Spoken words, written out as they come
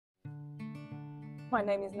My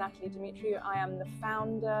name is Natalie Dimitriou. I am the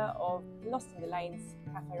founder of Lost in the Lanes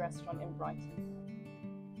cafe restaurant in Brighton.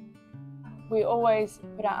 We always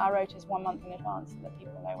put out our rotas 1 month in advance so that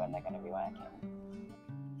people know when they're going to be working.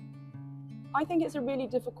 I think it's a really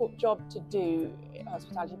difficult job to do in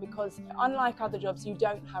hospitality because unlike other jobs, you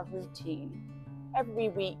don't have routine. Every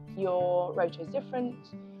week your rota is different,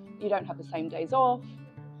 you don't have the same days off.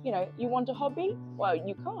 You know, you want a hobby? Well,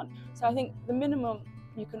 you can't. So I think the minimum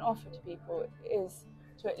you can offer to people is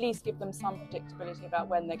to at least give them some predictability about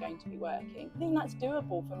when they're going to be working. I think that's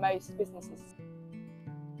doable for most businesses.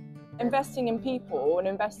 Investing in people and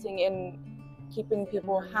investing in keeping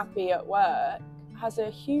people happy at work has a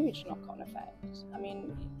huge knock-on effect. I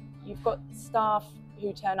mean, you've got staff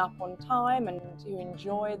who turn up on time and who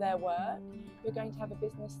enjoy their work. You're going to have a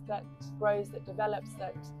business that grows, that develops,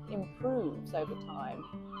 that improves over time.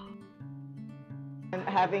 And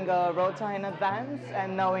having a rota in advance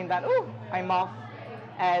and knowing that, I'm off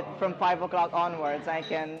from 5 o'clock onwards, I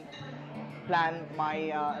can plan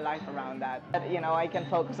my life around that. But, I can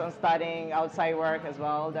focus on studying outside work as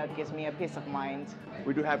well. That gives me a peace of mind.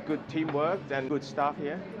 We do have good teamwork and good staff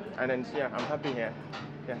here, and then I'm happy here.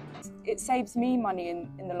 Yeah. It saves me money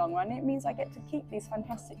in the long run. It means I get to keep these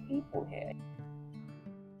fantastic people here.